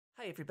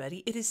Hi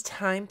everybody, it is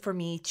time for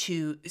me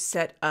to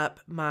set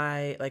up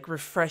my,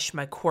 refresh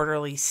my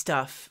quarterly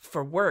stuff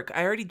for work.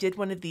 I already did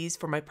one of these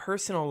for my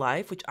personal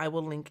life, which I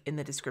will link in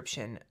the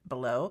description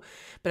below.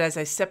 But as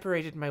I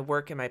separated my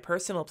work and my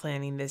personal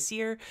planning this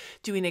year,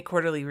 doing a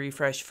quarterly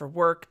refresh for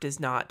work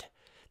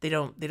they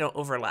don't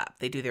overlap.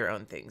 They do their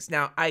own things.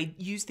 Now, I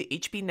use the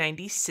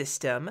HB90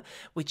 system,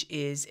 which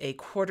is a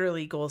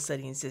quarterly goal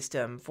setting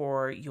system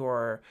for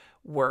your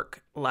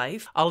work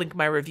life. I'll link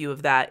my review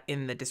of that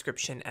in the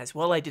description as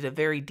well. I did a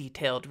very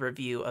detailed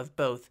review of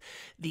both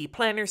the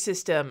planner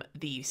system,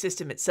 the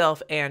system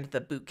itself, and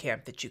the boot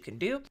camp that you can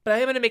do. But I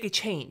am going to make a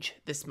change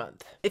this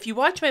month. If you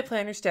watch my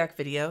planner stack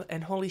video,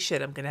 and holy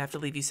shit, I'm going to have to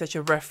leave you such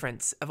a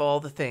reference of all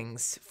the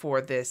things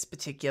for this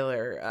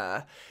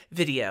particular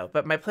video.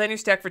 But my planner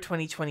stack for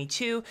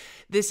 2022,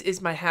 this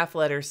is my half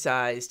letter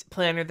sized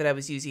planner that I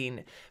was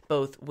using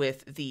both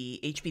with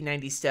the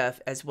HB90 stuff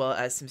as well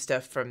as some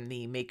stuff from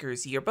the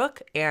Maker's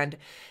Yearbook. And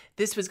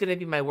this was going to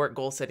be my work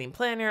goal setting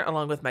planner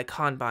along with my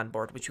Kanban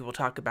board, which we will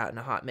talk about in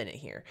a hot minute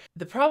here.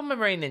 The problem I'm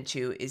running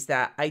into is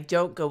that I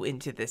don't go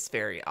into this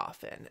very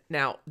often.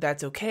 Now,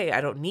 that's okay.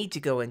 I don't need to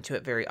go into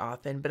it very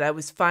often, but I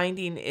was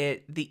finding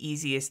it the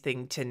easiest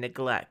thing to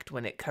neglect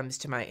when it comes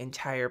to my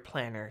entire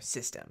planner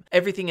system.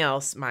 Everything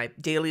else, my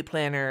daily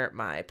planner,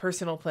 my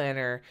personal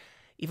planner,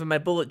 even my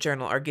bullet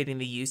journal are getting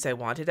the use I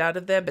wanted out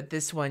of them, but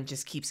this one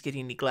just keeps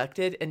getting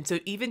neglected. And so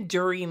even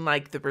during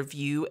the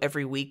review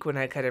every week when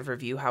I kind of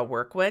review how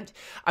work went,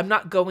 I'm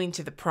not going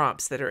to the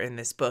prompts that are in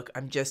this book.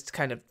 I'm just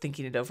kind of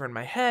thinking it over in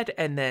my head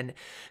and then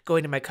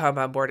going to my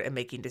Kanban board and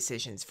making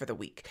decisions for the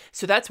week.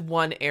 So that's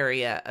one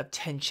area of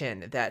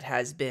tension that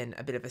has been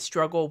a bit of a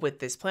struggle with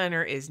this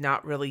planner, is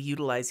not really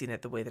utilizing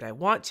it the way that I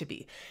want to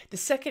be. The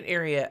second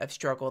area of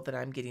struggle that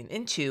I'm getting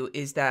into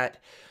is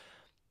that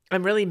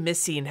I'm really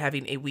missing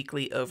having a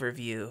weekly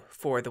overview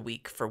for the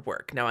week for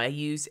work. Now, I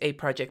use a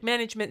project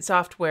management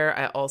software.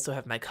 I also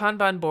have my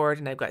Kanban board,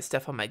 and I've got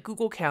stuff on my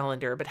Google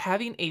Calendar, but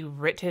having a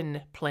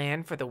written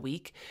plan for the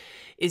week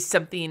is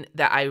something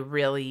that I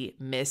really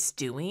miss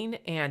doing.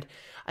 And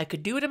I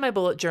could do it in my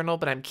bullet journal,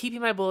 but I'm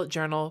keeping my bullet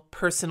journal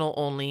personal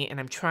only, and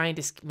I'm trying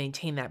to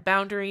maintain that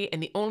boundary.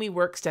 And the only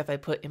work stuff I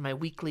put in my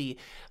weekly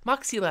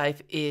Moxie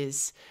Life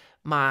is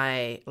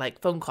my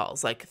phone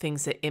calls,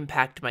 things that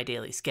impact my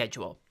daily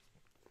schedule.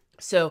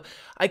 So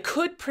I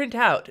could print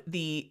out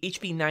the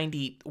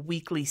HB90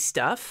 weekly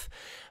stuff,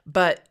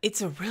 but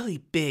it's a really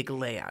big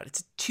layout.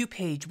 It's a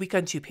 2-page, week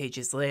on 2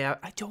 pages layout.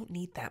 I don't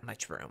need that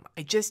much room.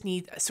 I just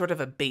need sort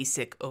of a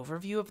basic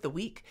overview of the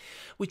week,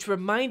 which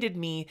reminded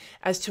me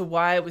as to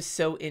why I was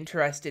so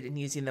interested in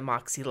using the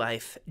Moxie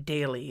Life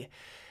Daily.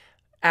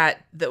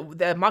 At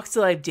the Moxie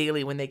Life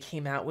Daily, when they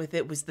came out with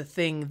it, was the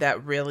thing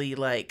that really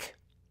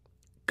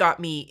got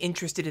me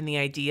interested in the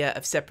idea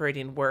of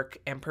separating work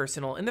and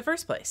personal in the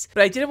first place.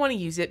 But I didn't want to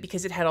use it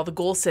because it had all the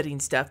goal setting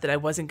stuff that I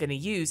wasn't going to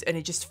use, and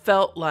it just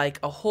felt like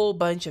a whole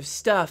bunch of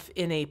stuff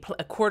in a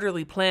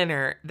quarterly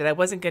planner that I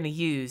wasn't going to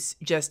use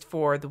just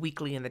for the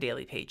weekly and the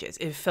daily pages.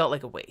 It felt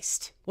like a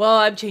waste. Well,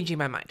 I'm changing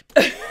my mind.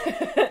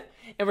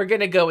 And we're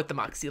going to go with the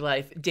Moxie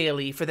Life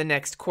Daily for the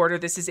next quarter.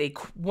 This is a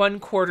 1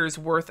 quarter's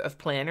worth of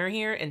planner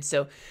here. And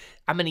so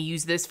I'm going to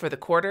use this for the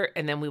quarter,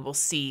 and then we will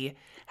see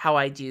how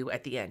I do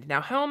at the end.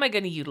 Now, how am I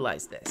going to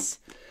utilize this?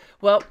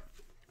 Well,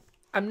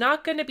 I'm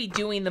not going to be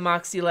doing the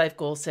Moxie Life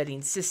goal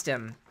setting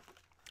system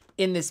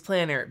in this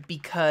planner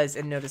because,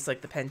 and notice the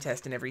pen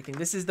test and everything,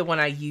 this is the one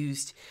I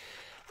used.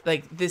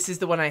 This is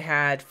the one I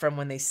had from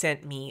when they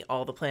sent me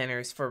all the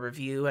planners for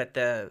review at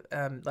the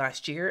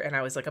last year. And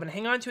I was like, I'm going to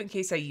hang on to it in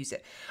case I use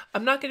it.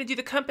 I'm not going to do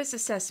the compass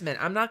assessment.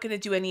 I'm not going to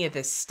do any of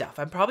this stuff.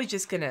 I'm probably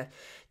just going to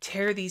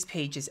tear these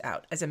pages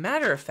out. As a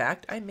matter of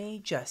fact, I may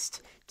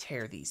just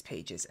tear these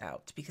pages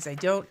out because I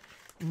don't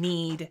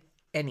need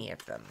any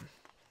of them.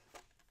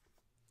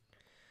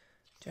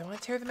 Do I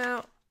want to tear them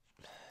out?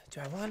 Do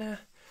I want to?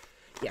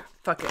 Yeah,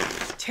 fuck it.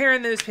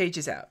 Tearing those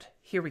pages out.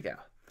 Here we go.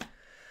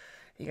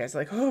 You guys are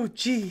like, oh,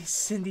 geez,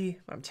 Cindy.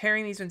 I'm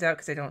tearing these ones out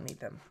because I don't need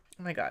them.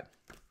 Oh, my God.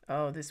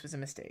 Oh, this was a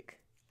mistake.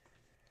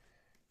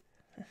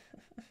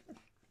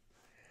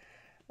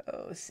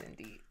 Oh,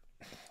 Cindy.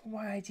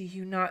 Why do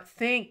you not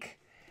think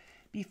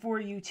before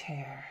you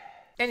tear?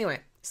 Anyway,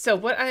 so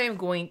what I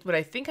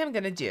think I'm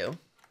going to do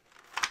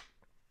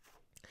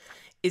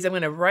is I'm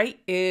going to write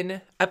in...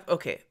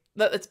 Okay,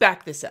 let's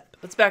back this up.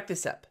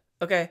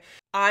 Okay,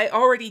 I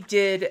already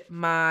did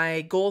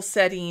my goal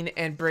setting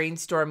and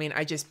brainstorming.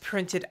 I just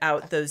printed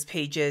out those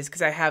pages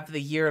because I have the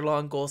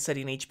year-long goal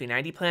setting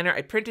HB90 planner.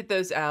 I printed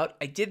those out.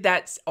 I did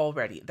that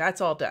already.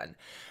 That's all done.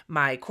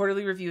 My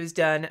quarterly review is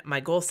done. My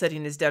goal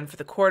setting is done for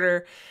the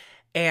quarter.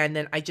 And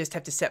then I just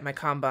have to set my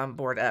Kanban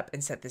board up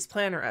and set this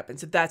planner up. And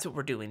so that's what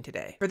we're doing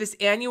today. For this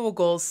annual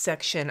goals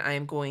section, I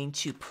am going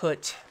to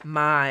put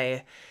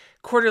my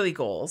quarterly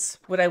goals.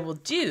 What I will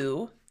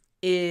do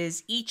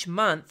is each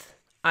month,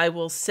 I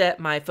will set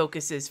my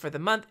focuses for the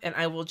month, and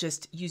I will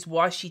just use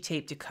washi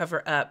tape to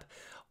cover up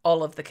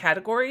all of the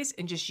categories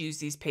and just use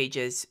these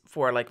pages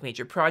for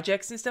major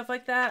projects and stuff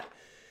like that.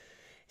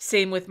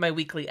 Same with my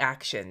weekly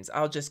actions.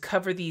 I'll just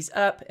cover these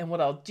up, and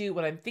what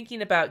I'm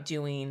thinking about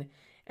doing,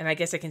 and I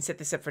guess I can set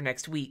this up for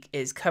next week,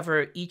 is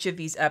cover each of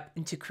these up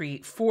and to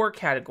create 4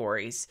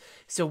 categories.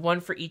 So one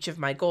for each of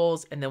my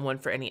goals, and then one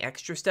for any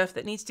extra stuff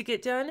that needs to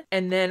get done.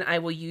 And then I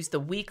will use the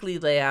weekly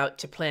layout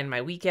to plan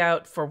my week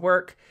out for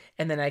work,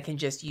 and then I can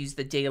just use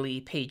the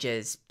daily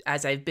pages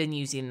as I've been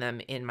using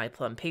them in my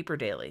Plum Paper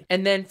Daily.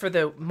 And then for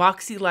the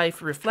Moxie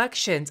Life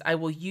reflections, I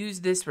will use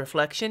this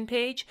reflection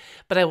page,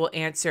 but I will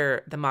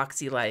answer the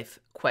Moxie Life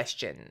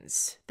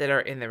questions that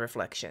are in the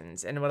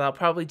reflections. And what I'll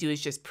probably do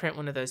is just print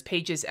one of those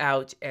pages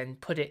out and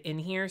put it in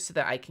here so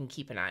that I can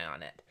keep an eye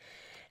on it.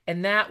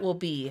 And that will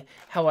be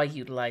how I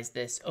utilize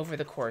this over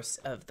the course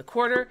of the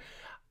quarter.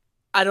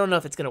 I don't know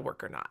if it's going to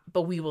work or not,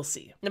 but we will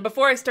see. Now,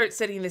 before I start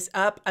setting this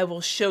up, I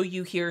will show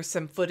you here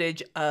some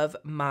footage of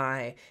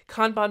my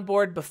Kanban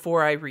board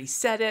before I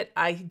reset it.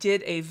 I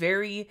did a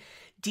very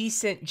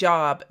decent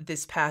job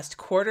this past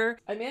quarter.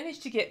 I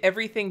managed to get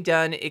everything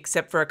done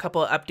except for a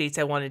couple of updates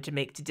I wanted to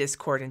make to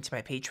Discord and to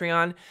my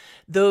Patreon.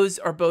 Those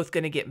are both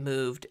going to get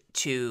moved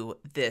to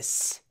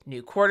this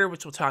new quarter,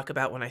 which we'll talk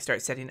about when I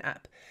start setting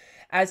up.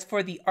 As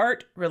for the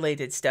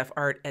art-related stuff,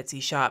 art,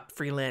 Etsy shop,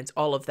 freelance,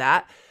 all of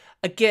that,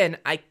 again,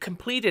 I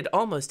completed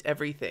almost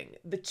everything.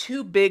 The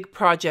 2 big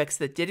projects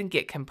that didn't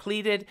get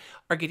completed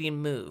are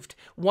getting moved.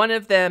 One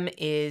of them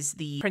is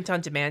the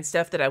print-on-demand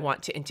stuff that I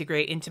want to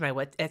integrate into my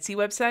Etsy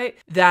website.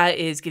 That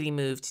is getting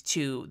moved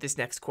to this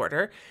next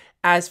quarter.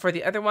 As for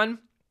the other one,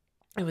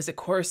 it was a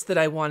course that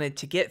I wanted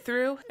to get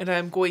through, and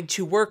I'm going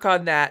to work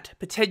on that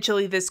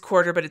potentially this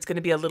quarter, but it's going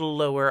to be a little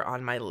lower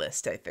on my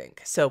list, I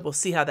think. So we'll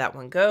see how that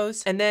one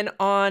goes. And then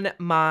on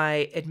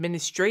my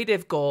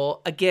administrative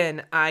goal,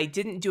 again, I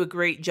didn't do a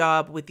great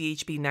job with the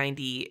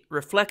HB90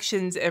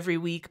 reflections every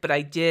week, but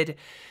I did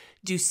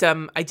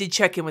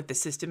check in with the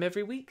system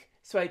every week.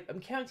 So I'm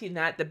counting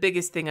that. The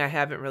biggest thing I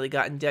haven't really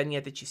gotten done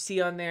yet that you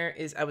see on there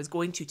is I was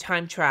going to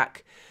time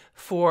track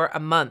for a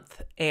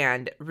month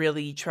and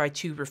really try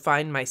to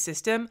refine my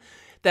system.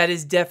 That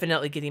is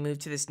definitely getting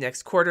moved to this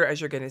next quarter, as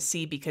you're going to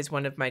see, because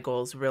one of my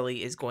goals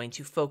really is going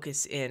to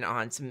focus in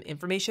on some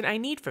information I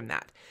need from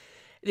that.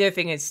 The other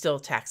thing is still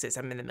taxes.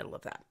 I'm in the middle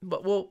of that,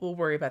 but we'll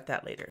worry about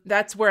that later.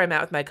 That's where I'm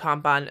at with my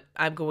Kanban.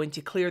 I'm going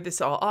to clear this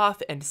all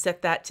off and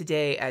set that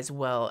today, as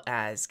well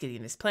as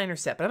getting this planner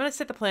set. But I'm going to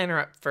set the planner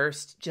up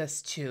first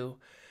just to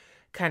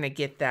kind of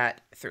get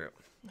that through.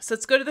 So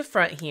let's go to the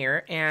front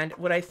here. And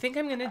what I think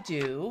I'm going to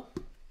do,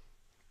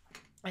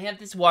 I have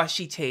this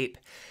washi tape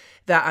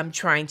that I'm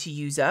trying to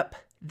use up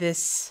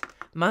this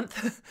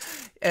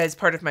month as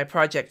part of my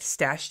project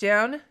Stash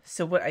Down.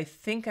 So what I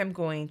think I'm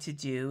going to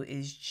do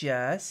is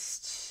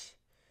just,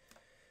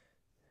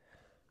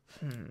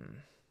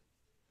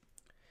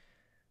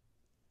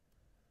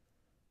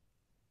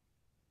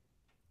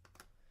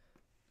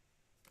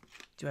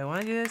 do I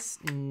want to do this?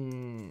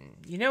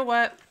 You know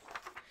what?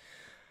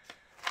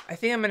 I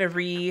think I'm going to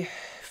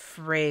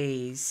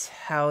rephrase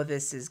how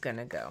this is going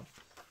to go.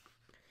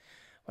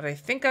 What I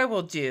think I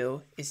will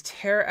do is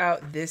tear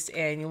out this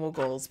annual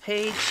goals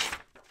page.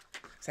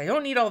 So I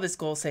don't need all this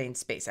goal setting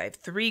space. I have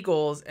 3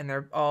 goals and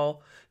they're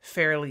all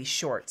fairly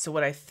short. So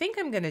what I think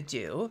I'm going to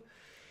do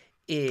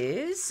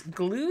is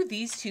glue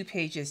these 2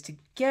 pages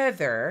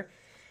together.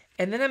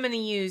 And then I'm going to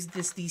use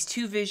these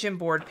 2 vision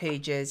board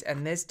pages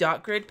and this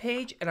dot grid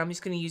page, and I'm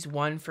just going to use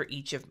one for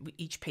each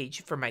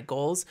page for my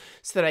goals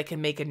so that I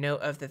can make a note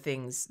of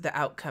the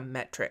outcome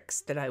metrics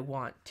that I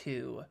want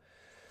to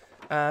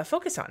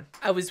focus on.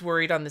 I was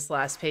worried on this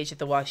last page that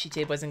the washi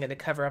tape wasn't going to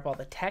cover up all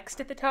the text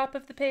at the top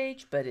of the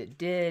page, but it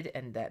did,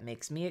 and that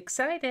makes me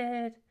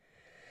excited.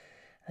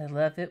 I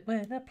love it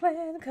when a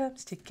plan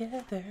comes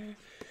together.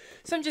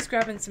 So I'm just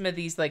grabbing some of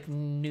these like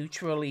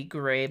neutrally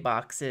gray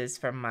boxes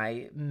from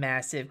my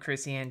massive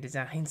Chrissy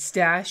Design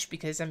stash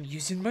because I'm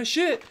using my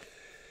shit.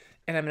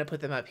 And I'm going to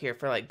put them up here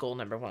for like goal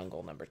number 1,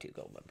 goal number 2,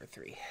 goal number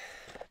 3.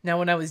 Now,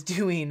 when I was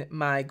doing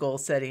my goal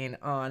setting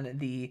on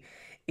the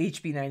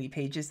HB90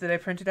 pages that I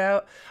printed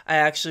out, I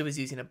actually was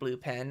using a blue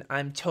pen.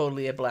 I'm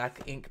totally a black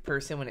ink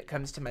person when it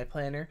comes to my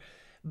planner,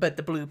 but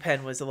the blue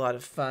pen was a lot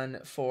of fun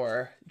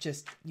for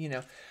just,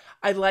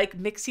 I like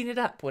mixing it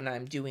up when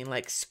I'm doing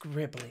like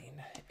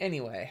scribbling.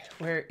 Anyway,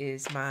 where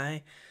is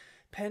my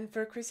pen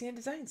for Chrissy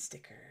Design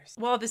stickers?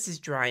 While this is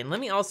drying, let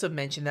me also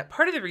mention that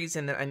part of the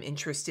reason that I'm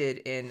interested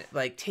in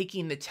like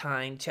taking the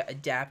time to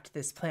adapt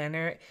this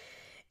planner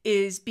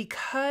is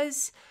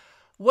because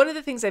one of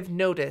the things I've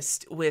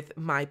noticed with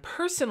my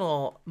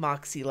personal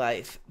Moxie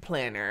Life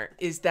planner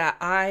is that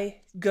I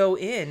go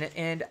in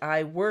and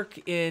I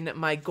work in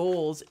my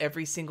goals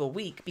every single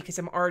week because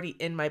I'm already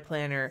in my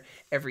planner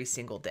every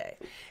single day.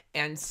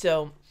 And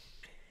so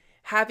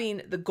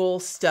having the goal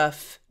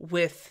stuff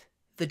with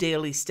the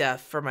daily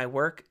stuff for my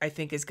work, I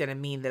think is going to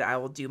mean that I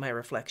will do my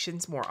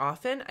reflections more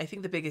often. I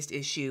think the biggest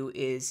issue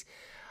is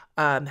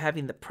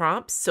having the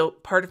prompts. So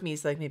part of me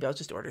is like, maybe I'll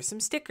just order some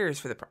stickers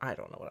for I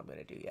don't know what I'm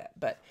going to do yet.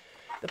 But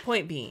the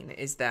point being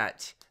is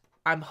that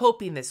I'm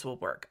hoping this will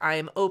work. I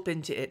am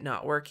open to it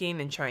not working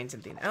and trying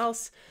something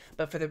else,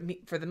 but for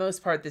the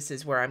most part, this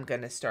is where I'm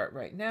going to start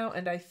right now.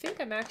 And I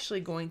think I'm actually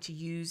going to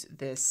use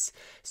this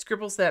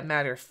Scribbles That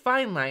Matter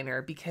fine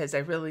liner because I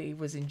really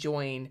was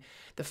enjoying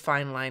the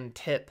fine line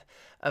tip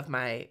of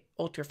my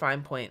ultra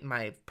fine point,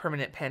 my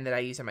permanent pen that I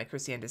use on my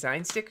Christian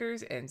Design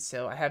stickers. And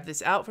so I have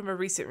this out from a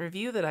recent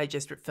review that I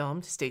just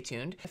filmed. Stay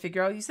tuned. I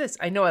figure I'll use this.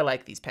 I know I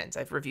like these pens.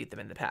 I've reviewed them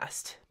in the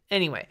past.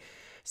 Anyway,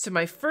 so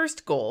my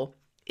first goal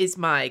is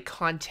my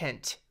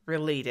content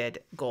related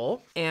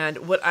goal.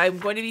 And what I'm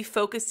going to be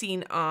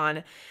focusing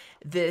on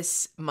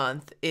this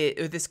month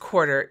or this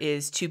quarter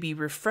is to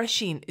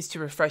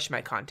refresh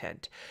my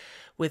content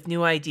with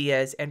new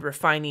ideas and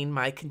refining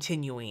my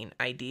continuing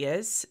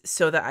ideas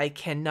so that I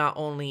can not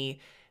only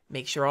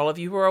make sure all of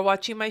you who are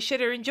watching my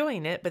shit are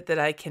enjoying it, but that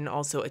I can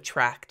also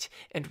attract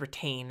and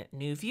retain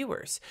new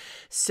viewers.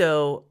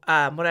 So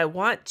what I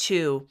want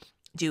to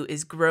do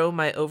is grow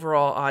my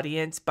overall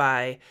audience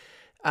by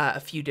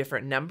a few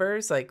different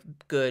numbers, like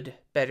good,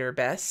 better,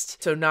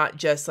 best. So not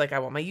just like I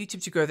want my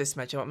YouTube to grow this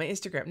much, I want my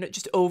Instagram, no,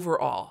 just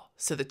overall.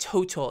 So the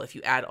total, if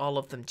you add all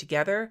of them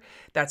together,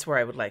 that's where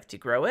I would like to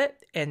grow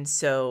it. And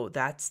so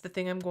that's the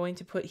thing I'm going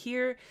to put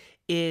here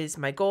is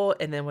my goal.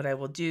 And then what I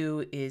will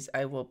do is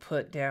I will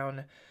put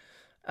down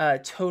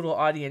total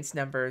audience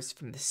numbers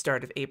from the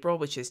start of April,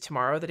 which is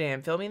tomorrow, the day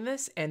I'm filming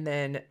this, and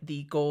then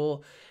the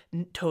goal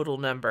total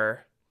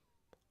number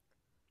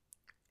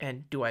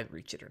and do I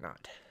reach it or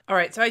not? All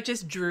right, so I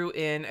just drew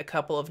in a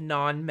couple of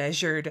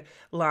non-measured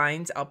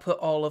lines. I'll put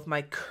all of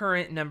my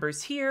current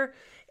numbers here,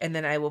 and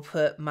then I will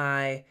put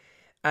my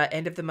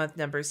end of the month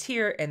numbers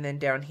here, and then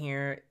down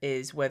here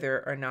is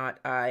whether or not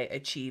I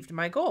achieved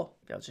my goal.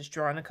 I'll just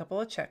draw in a couple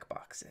of check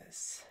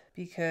boxes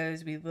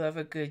because we love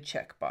a good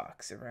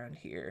checkbox around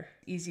here.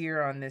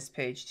 Easier on this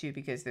page too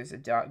because there's a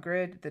dot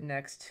grid. The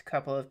next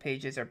couple of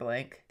pages are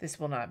blank. This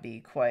will not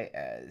be quite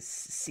as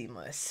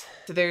seamless.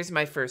 So there's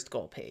my first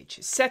goal page.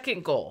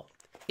 Second goal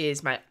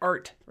is my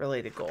art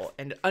related goal.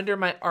 And under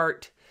my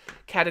art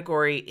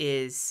category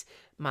is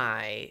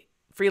my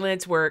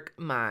freelance work,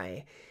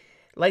 my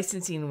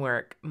licensing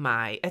work,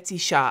 my Etsy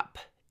shop,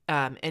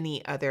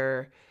 any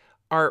other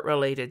art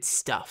related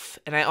stuff.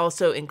 And I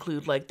also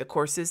include like the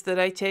courses that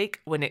I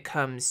take when it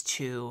comes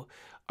to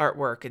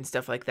artwork and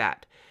stuff like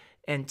that.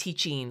 And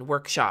teaching,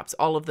 workshops,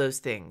 all of those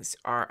things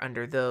are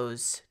under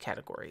those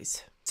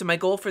categories. So my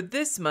goal for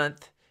this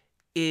month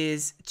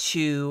is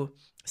to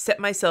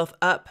set myself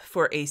up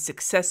for a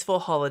successful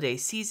holiday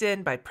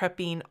season by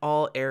prepping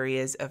all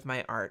areas of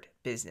my art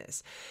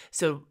business.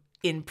 So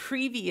in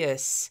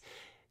previous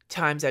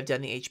times I've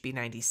done the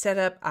HB90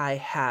 setup, I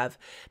have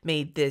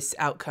made this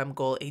outcome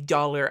goal a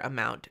dollar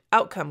amount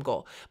outcome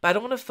goal. But I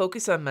don't want to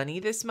focus on money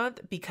this month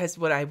because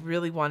what I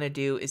really want to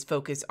do is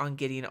focus on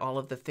getting all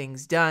of the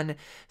things done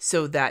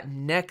so that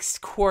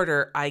next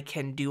quarter I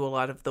can do a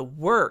lot of the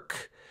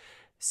work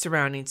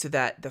surrounding so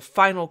that the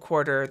final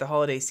quarter, the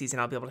holiday season,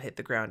 I'll be able to hit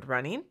the ground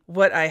running.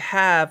 What I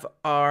have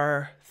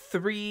are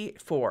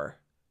four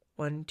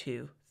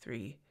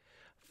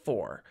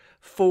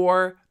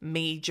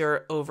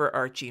major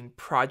overarching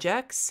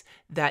projects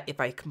that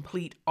if I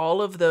complete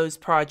all of those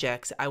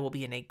projects, I will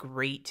be in a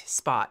great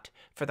spot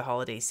for the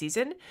holiday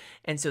season.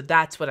 And so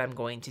that's what I'm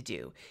going to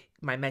do.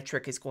 My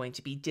metric is going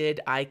to be, did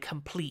I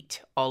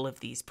complete all of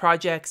these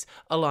projects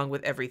along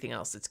with everything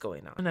else that's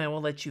going on? And I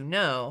will let you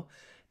know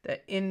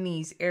that in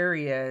these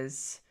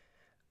areas,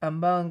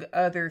 among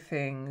other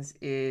things,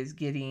 is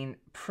getting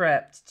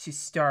prepped to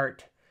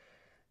start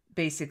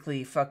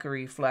basically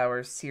Fuckery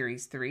Flowers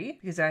Series 3,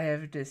 because I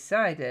have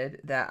decided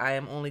that I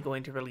am only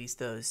going to release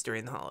those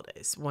during the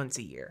holidays, once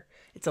a year.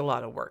 It's a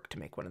lot of work to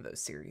make one of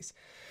those series.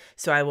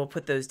 So I will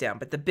put those down.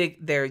 But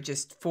they're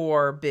just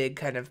 4 big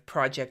kind of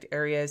project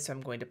areas, so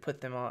I'm going to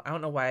put them all. I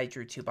don't know why I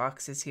drew 2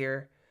 boxes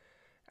here.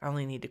 I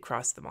only need to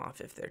cross them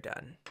off if they're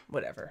done.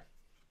 Whatever.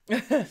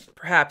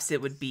 Perhaps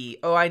it would be,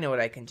 oh, I know what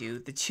I can do.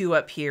 The 2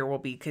 up here will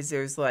be, because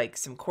there's like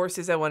some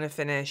courses I want to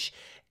finish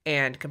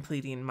and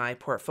completing my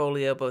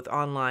portfolio, both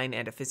online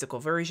and a physical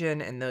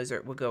version. And those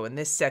will go in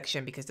this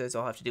section because those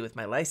all have to do with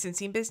my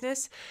licensing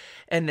business.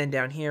 And then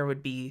down here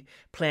would be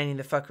planning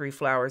the Fuckery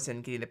Flowers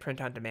and getting the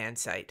print on demand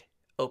site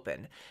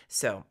open.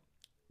 So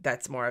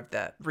that's more of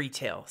the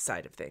retail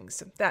side of things.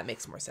 So that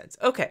makes more sense.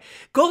 Okay.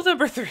 Goal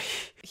number 3.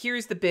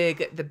 Here's the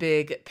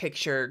big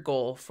picture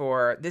goal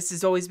for, this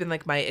has always been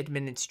like my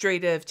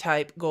administrative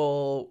type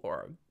goal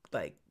or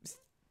like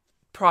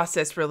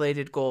process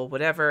related goal,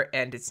 whatever.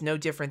 And it's no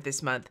different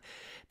this month,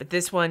 but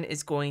this one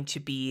is going to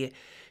be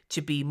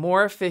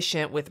more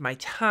efficient with my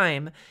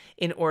time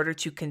in order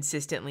to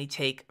consistently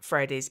take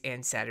Fridays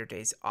and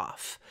Saturdays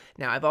off.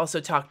 Now, I've also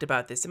talked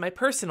about this in my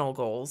personal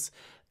goals,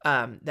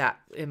 that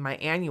in my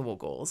annual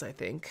goals, I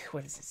think.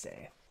 What does it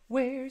say?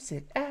 Where's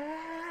it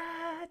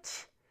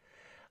at?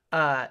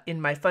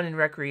 In my fun and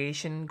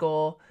recreation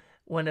goal,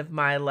 one of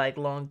my like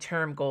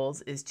long-term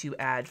goals is to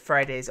add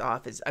Fridays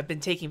off. I've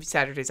been taking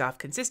Saturdays off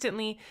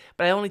consistently,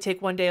 but I only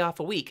take 1 day off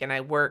a week, and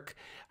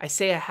I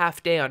say a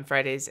half day on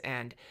Fridays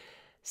and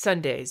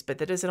Sundays, but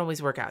that doesn't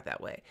always work out that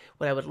way.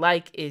 What I would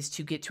like is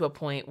to get to a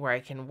point where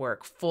I can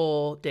work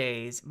full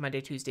days,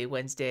 Monday, Tuesday,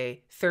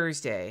 Wednesday,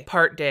 Thursday,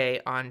 part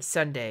day on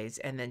Sundays,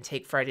 and then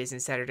take Fridays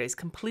and Saturdays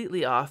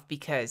completely off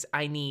because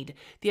I need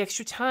the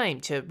extra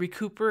time to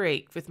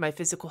recuperate with my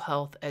physical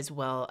health as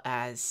well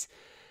as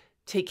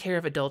take care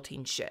of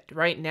adulting shit.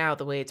 Right now,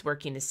 the way it's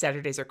working is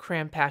Saturdays are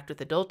cram-packed with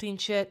adulting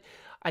shit.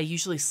 I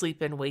usually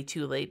sleep in way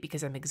too late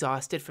because I'm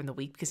exhausted from the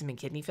week because I'm in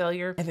kidney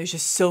failure. And there's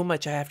just so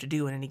much I have to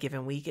do in any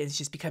given week. It's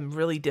just become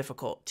really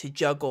difficult to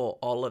juggle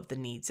all of the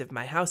needs of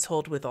my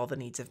household with all the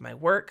needs of my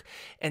work.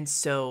 And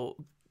so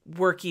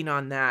working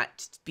on that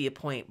to be a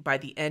point by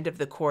the end of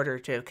the quarter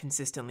to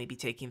consistently be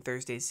taking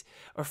Thursdays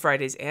or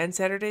Fridays and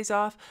Saturdays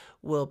off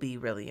will be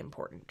really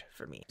important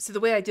for me. So the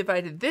way I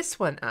divided this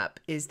one up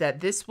is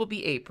that this will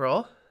be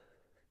April,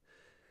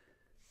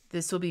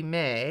 this will be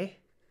May,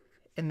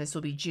 and this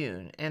will be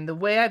June. And the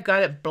way I've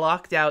got it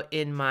blocked out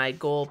in my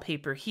goal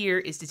paper here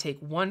is to take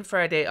 1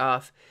 Friday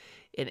off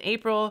in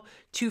April,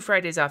 2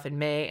 Fridays off in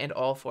May, and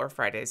all 4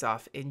 Fridays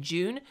off in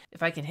June.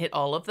 If I can hit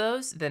all of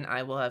those, then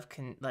I will have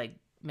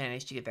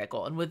managed to get that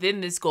goal. And within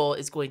this goal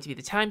is going to be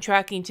the time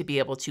tracking to be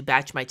able to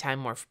batch my time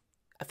more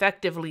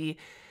effectively.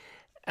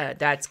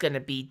 That's going to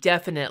be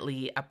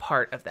definitely a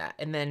part of that.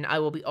 And then I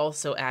will be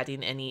also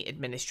adding any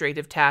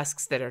administrative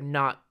tasks that are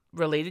not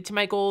related to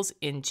my goals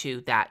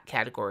into that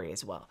category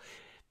as well,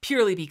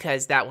 purely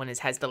because that one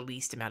has the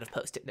least amount of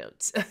Post-it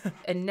notes.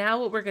 And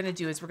now what we're going to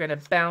do is we're going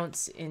to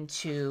bounce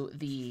into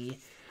the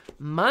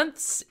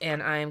months,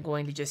 and I'm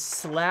going to just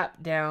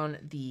slap down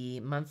the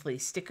monthly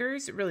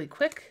stickers really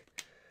quick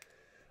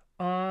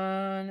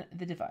on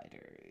the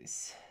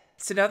dividers.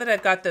 So now that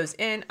I've got those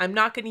in, I'm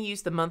not going to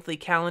use the monthly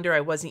calendar.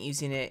 I wasn't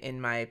using it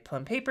in my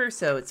plum paper,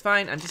 so it's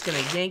fine. I'm just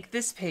going to yank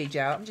this page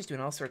out. I'm just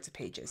doing all sorts of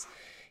pages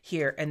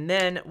here. And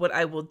then what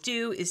I will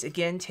do is,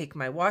 again, take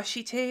my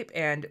washi tape,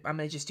 and I'm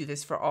going to just do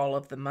this for all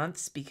of the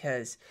months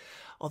because,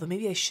 although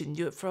maybe I shouldn't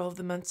do it for all of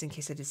the months in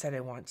case I decide I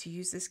want to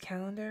use this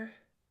calendar.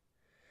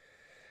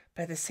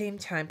 But at the same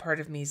time, part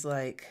of me is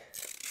like,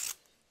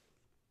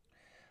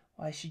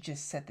 well, I should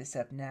just set this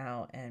up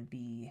now and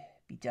be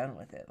done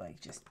with it. Like,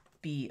 just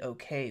be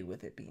okay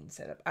with it being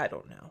set up. I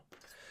don't know.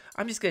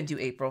 I'm just going to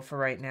do April for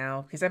right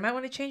now because I might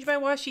want to change my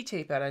washi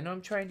tape out. I know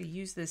I'm trying to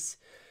use this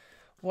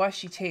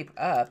washi tape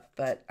up,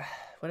 but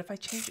what if I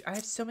change? I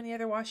have so many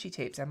other washi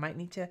tapes. I might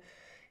need to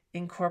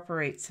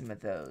incorporate some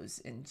of those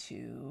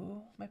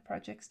into my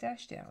project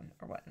stash down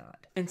or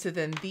whatnot. And so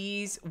then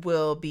these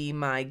will be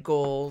my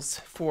goals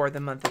for the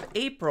month of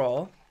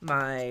April.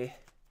 My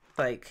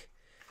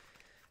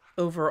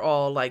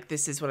overall,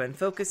 this is what I'm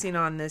focusing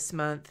on this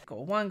month.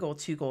 Goal 1, goal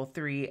 2, goal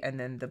 3, and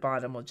then the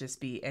bottom will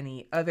just be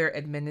any other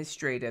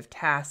administrative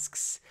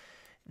tasks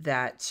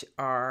that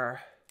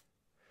are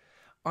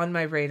on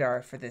my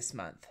radar for this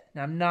month.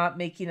 Now, I'm not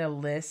making a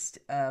list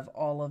of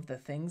all of the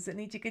things that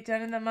need to get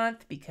done in the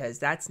month because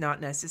that's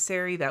not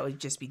necessary. That would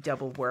just be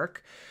double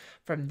work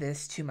from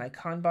this to my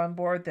Kanban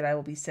board that I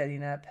will be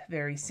setting up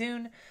very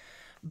soon.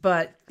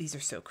 But these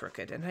are so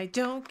crooked and I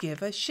don't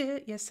give a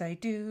shit. Yes, I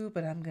do,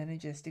 but I'm going to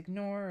just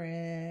ignore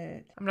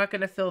it. I'm not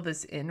going to fill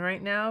this in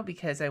right now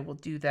because I will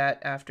do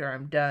that after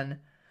I'm done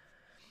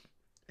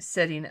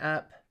setting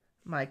up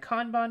my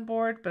Kanban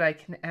board, but I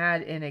can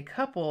add in a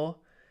couple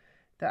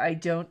that I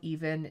don't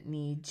even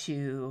need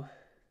to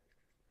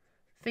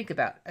think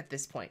about at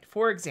this point.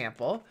 For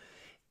example,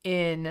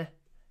 in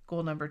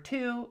goal number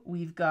 2,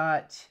 we've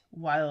got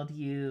Wild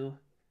U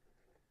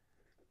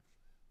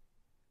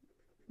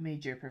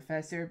Major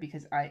Professor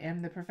because I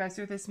am the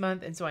professor this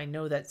month, and so I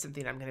know that's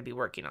something I'm going to be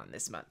working on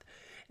this month.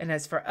 And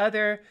as for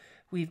other,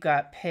 we've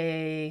got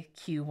Pay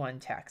Q1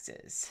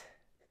 Taxes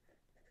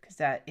because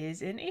that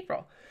is in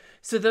April.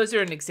 So those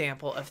are an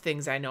example of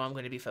things I know I'm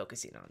going to be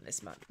focusing on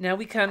this month. Now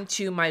we come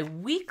to my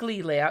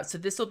weekly layout. So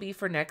this will be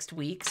for next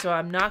week. So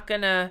I'm not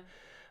going to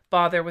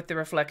bother with the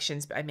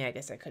reflections. I mean, I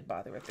guess I could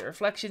bother with the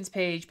reflections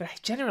page, but I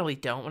generally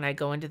don't. When I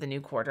go into the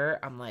new quarter,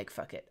 I'm like,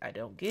 fuck it. I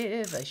don't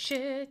give a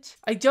shit.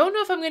 I don't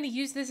know if I'm going to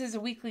use this as a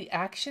weekly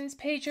actions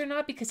page or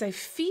not because I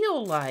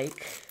feel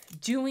like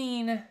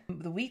doing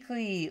the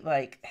weekly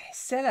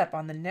setup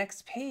on the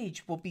next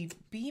page will be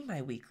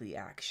my weekly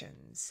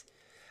actions.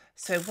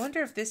 So I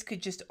wonder if this could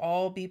just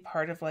all be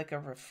part of a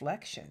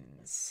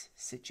reflections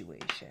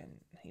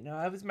situation. You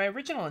know, my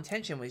original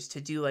intention was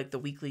to do the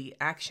weekly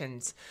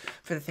actions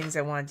for the things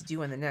I wanted to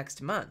do in the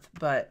next month.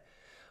 But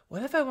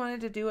what if I wanted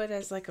to do it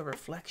as a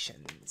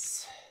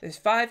reflections? There's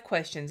 5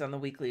 questions on the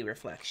weekly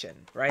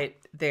reflection, right?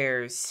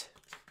 There's,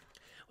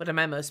 what am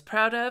I most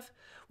proud of?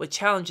 What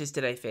challenges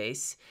did I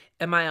face?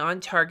 Am I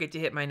on target to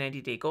hit my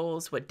 90-day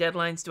goals? What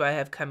deadlines do I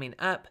have coming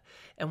up?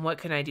 And what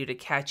can I do to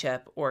catch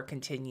up or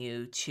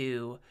continue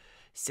to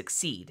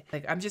succeed?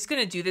 I'm just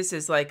going to do this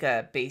as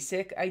a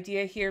basic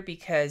idea here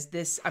because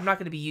I'm not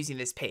going to be using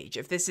this page.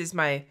 If this is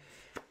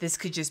this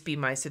could just be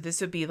so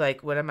this would be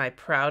what am I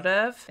proud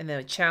of? And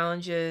then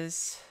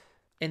challenges.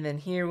 And then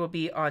here will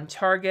be on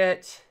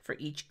target for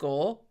each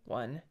goal.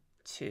 1,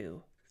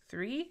 2,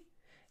 3.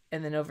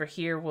 And then over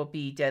here will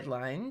be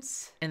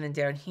deadlines. And then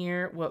down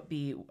here will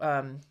be,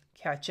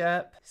 catch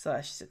up /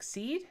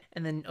 succeed.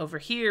 And then over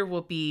here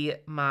will be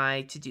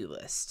my to-do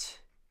list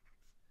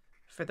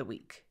for the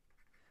week.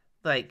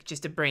 Like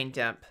just a brain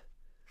dump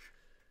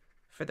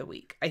for the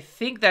week. I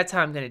think that's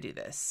how I'm going to do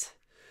this.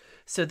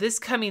 So this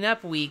coming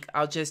up week,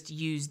 I'll just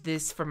use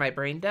this for my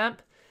brain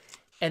dump.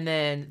 And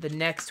then the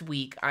next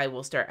week I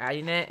will start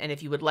adding it. And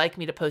if you would like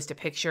me to post a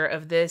picture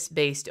of this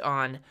based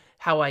on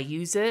how I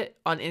use it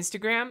on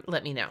Instagram,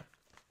 let me know.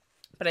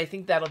 But I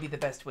think that'll be the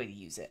best way to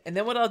use it. And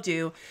then what I'll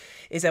do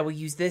is I will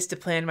use this to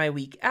plan my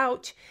week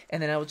out.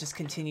 And then I will just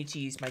continue to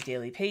use my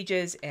daily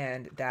pages.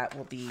 And that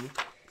will be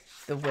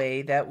the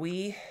way that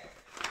we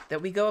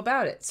go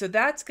about it. So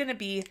that's going to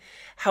be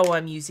how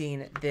I'm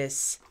using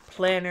this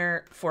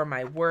planner for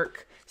my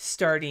work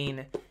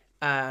starting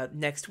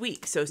next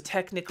week. So it's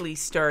technically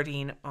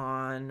starting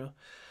on,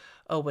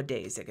 what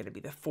day is it going to be?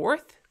 The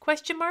 4th?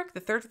 Question mark?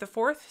 The 3rd or the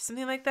 4th?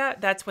 Something like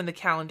that. That's when the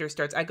calendar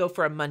starts. I go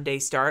for a Monday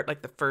start,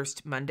 like the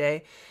first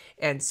Monday.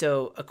 And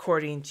so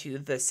according to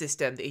the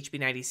system, the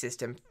HB90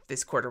 system,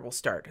 this quarter will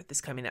start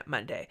this coming up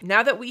Monday.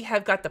 Now that we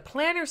have got the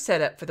planner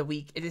set up for the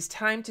week, it is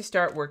time to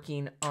start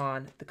working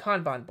on the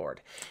Kanban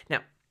board.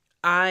 Now,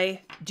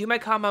 I do my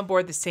Kanban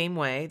board the same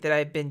way that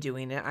I've been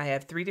doing it. I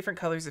have 3 different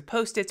colors of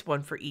Post-its,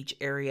 one for each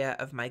area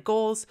of my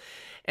goals,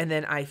 and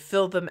then I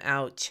fill them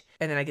out,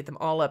 and then I get them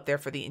all up there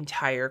for the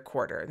entire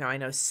quarter. Now, I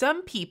know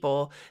some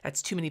people,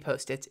 that's too many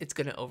Post-its, it's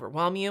going to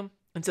overwhelm you,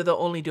 and so they'll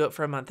only do it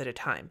for a month at a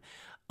time.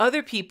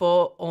 Other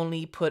people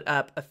only put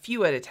up a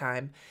few at a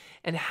time,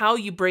 and how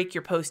you break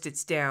your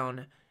Post-its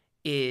down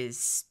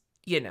is,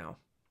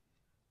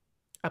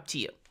 up to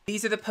you.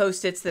 These are the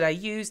Post-its that I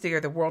use. They are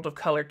the World of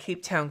Color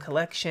Cape Town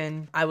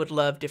collection. I would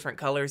love different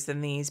colors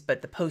than these,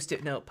 but the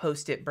Post-it note,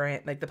 Post-it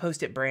brand, like the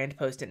Post-it brand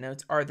Post-it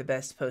notes are the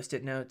best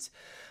Post-it notes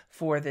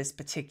for this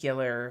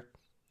particular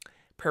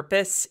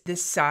purpose.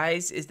 This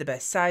size is the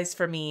best size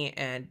for me,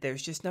 and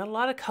there's just not a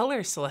lot of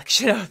color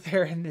selection out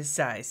there in this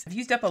size. I've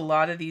used up a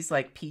lot of these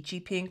like peachy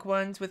pink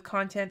ones with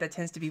content. That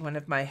tends to be one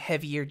of my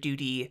heavier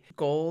duty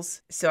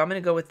goals. So I'm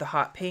going to go with the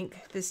hot pink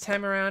this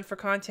time around for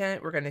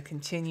content. We're going to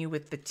continue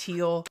with the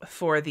teal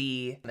for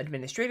the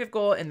administrative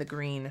goal and the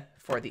green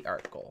for the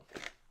art goal.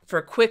 For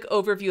a quick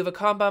overview of a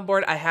Kanban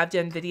board, I have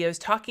done videos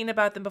talking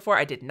about them before.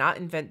 I did not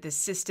invent this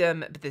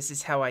system, but this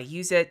is how I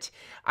use it.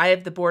 I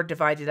have the board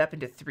divided up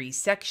into 3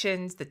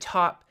 sections. The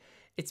top,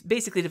 it's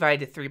basically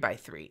divided to 3 by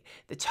 3.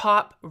 The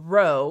top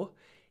row,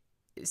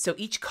 so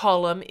each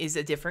column is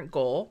a different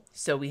goal.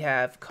 So we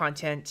have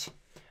content,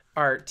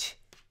 art,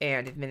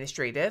 and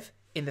administrative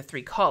in the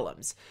 3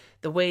 columns.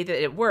 The way that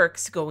it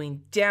works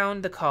going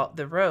down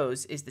the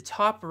rows is the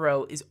top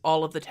row is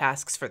all of the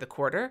tasks for the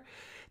quarter.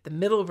 The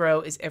middle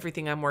row is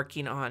everything I'm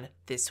working on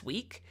this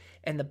week,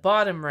 and the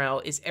bottom row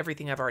is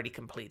everything I've already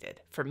completed.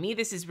 For me,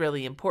 this is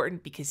really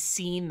important because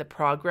seeing the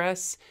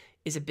progress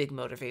is a big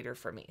motivator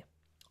for me.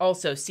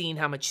 Also, seeing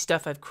how much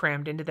stuff I've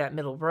crammed into that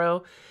middle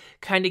row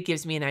kind of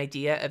gives me an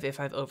idea of if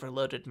I've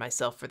overloaded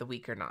myself for the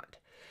week or not.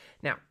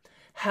 Now,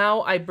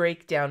 how I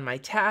break down my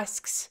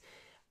tasks,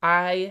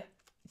 I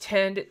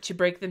tend to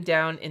break them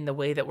down in the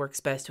way that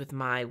works best with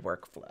my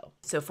workflow.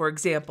 So for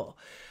example,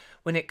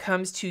 when it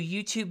comes to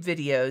YouTube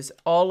videos,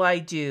 all I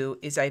do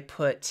is I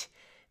put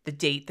the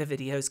date the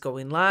video is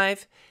going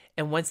live.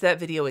 And once that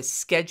video is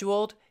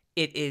scheduled,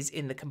 it is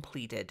in the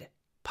completed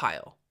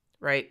pile,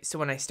 right? So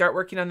when I start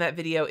working on that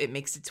video, it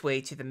makes its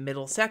way to the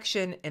middle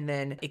section and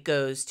then it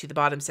goes to the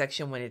bottom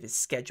section when it is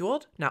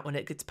scheduled, not when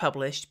it gets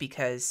published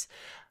because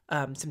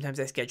sometimes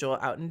I schedule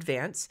out in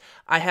advance.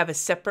 I have a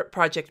separate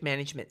project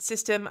management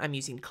system. I'm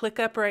using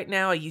ClickUp right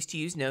now. I used to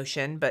use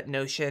Notion, but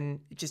Notion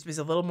just was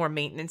a little more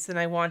maintenance than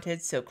I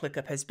wanted. So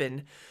ClickUp has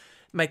been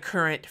my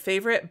current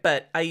favorite,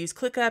 but I use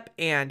ClickUp,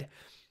 and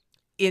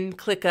in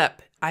ClickUp,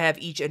 I have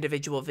each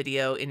individual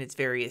video in its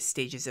various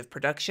stages of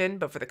production.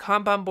 But for the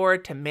Kanban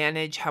board, to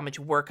manage how much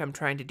work I'm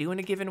trying to do in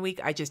a given week,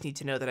 I just need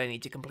to know that I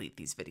need to complete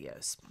these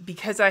videos.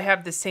 Because I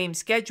have the same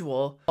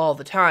schedule all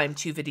the time,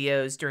 2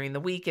 videos during the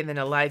week and then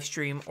a live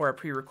stream or a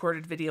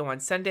pre-recorded video on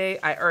Sunday,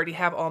 I already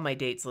have all my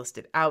dates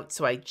listed out,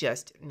 so I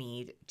just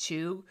need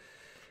to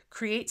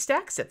create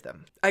stacks of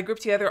them. I group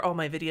together all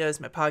my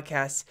videos, my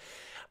podcasts.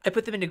 I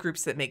put them into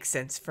groups that make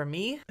sense for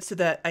me so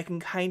that I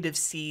can kind of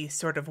see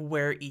sort of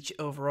where each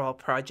overall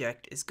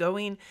project is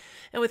going.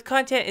 And with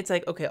content, it's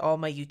like, okay, all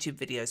my YouTube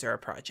videos are a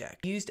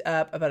project. Used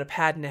up about 1.5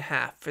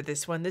 pads for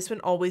this one. This one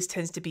always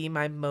tends to be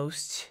my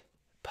most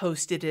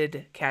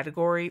posted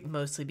category,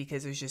 mostly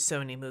because there's just so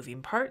many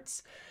moving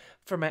parts.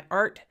 For my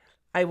art,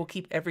 I will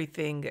keep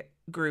everything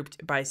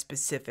grouped by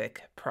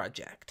specific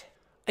project.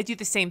 I do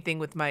the same thing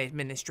with my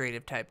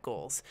administrative type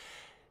goals.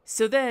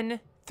 So then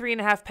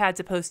 3.5 pads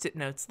of Post-it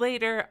notes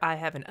later, I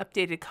have an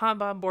updated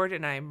Kanban board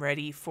and I am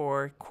ready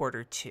for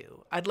quarter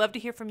 2. I'd love to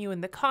hear from you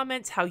in the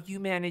comments how you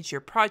manage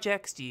your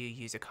projects. Do you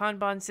use a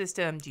Kanban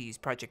system? Do you use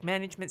project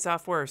management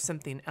software or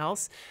something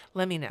else?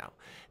 Let me know.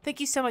 Thank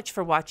you so much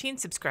for watching.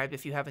 Subscribe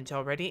if you haven't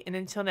already. And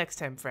until next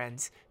time,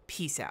 friends,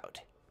 peace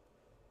out.